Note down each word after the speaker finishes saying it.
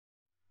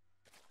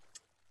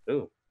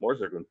Ooh, more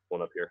Zerglings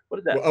one up here. What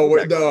did that? Oh,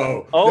 wait,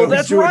 no. Oh, No,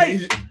 that's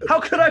right. How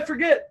could I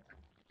forget?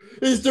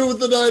 He's doing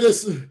the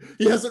NYDUS.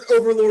 He has an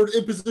Overlord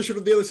in position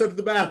on the other side of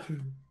the map.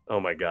 Oh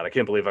my God, I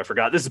can't believe I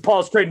forgot. This is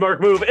Paul's trademark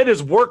move. It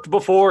has worked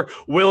before.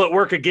 Will it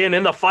work again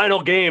in the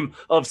final game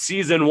of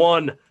Season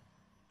 1?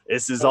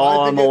 This is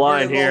all on the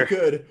line here.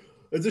 Good.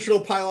 Additional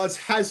Pylons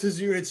has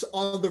his units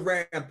on the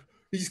ramp.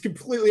 He's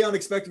completely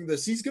unexpecting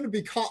this. He's going to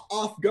be caught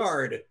off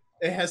guard.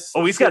 It has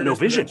he's got no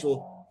vision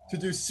to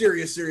do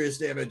serious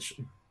damage.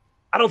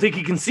 I don't think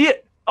he can see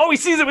it. Oh, he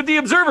sees it with the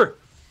Observer.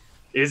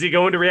 Is he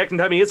going to react in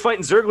time? He is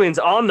fighting Zerglings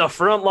on the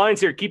front lines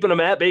here, keeping him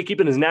at bay,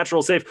 keeping his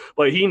natural safe,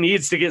 but he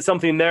needs to get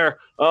something there.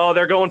 Oh,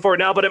 they're going for it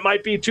now, but it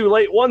might be too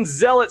late. One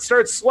Zealot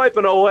starts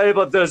swiping away,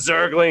 but the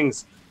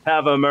Zerglings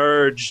have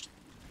emerged.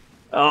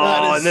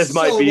 Oh, and this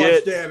might be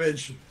it.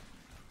 Damage.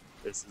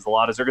 This is a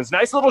lot of Zerglings.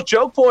 Nice little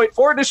choke point.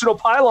 4 additional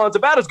pylons,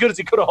 about as good as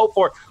he could have hoped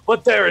for,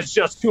 but there is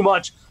just too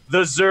much.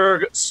 The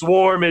Zerg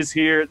Swarm is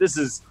here. This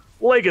is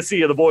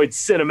Legacy of the Void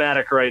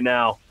cinematic right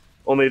now.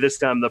 Only this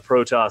time the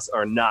Protoss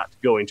are not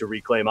going to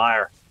reclaim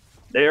Ire.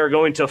 They are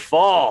going to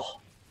fall.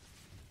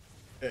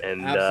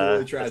 And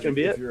absolutely tragic that's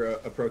be if it. You're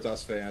a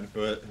Protoss fan,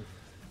 but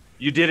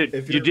you did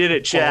it. You did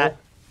it, chat.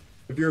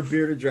 If you're a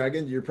bearded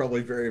dragon, you're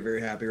probably very,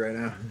 very happy right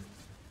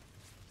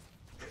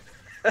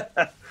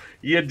now.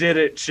 You did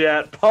it,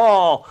 chat.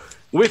 Paul,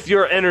 with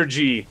your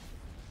energy,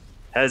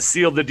 has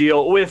sealed the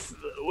deal with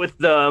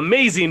the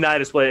amazing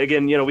NYDUS play.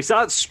 Again, you know, we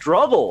saw it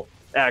struggle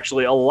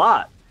actually a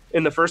lot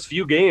in the first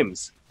few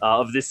games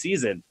of this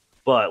season,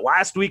 but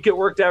last week it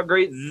worked out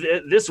great.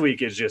 This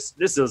week is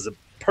this is a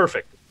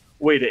perfect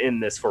way to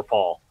end this for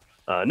Paul.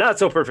 Not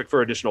so perfect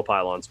for additional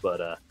pylons,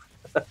 but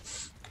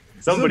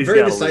somebody's got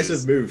to lose. Very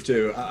decisive move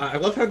too. I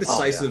love how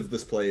decisive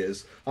this play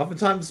is.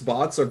 Oftentimes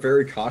bots are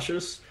very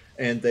cautious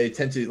and they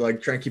tend to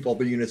like try and keep all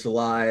the units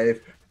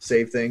alive,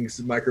 save things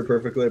micro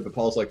perfectly. But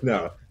Paul's like,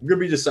 no, I'm gonna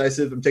be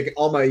decisive. I'm taking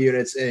all my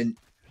units and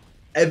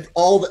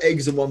all the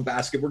eggs in one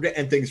basket. We're gonna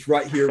end things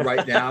right here,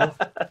 right now,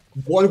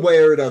 one way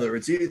or another.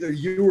 It's either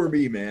you or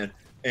me, man.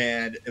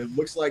 And it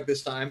looks like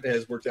this time it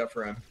has worked out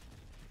for him.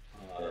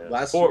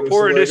 Last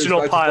four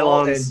additional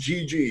pylons and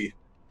GG.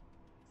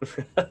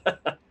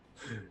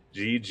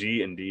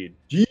 GG indeed.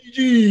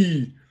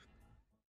 GG.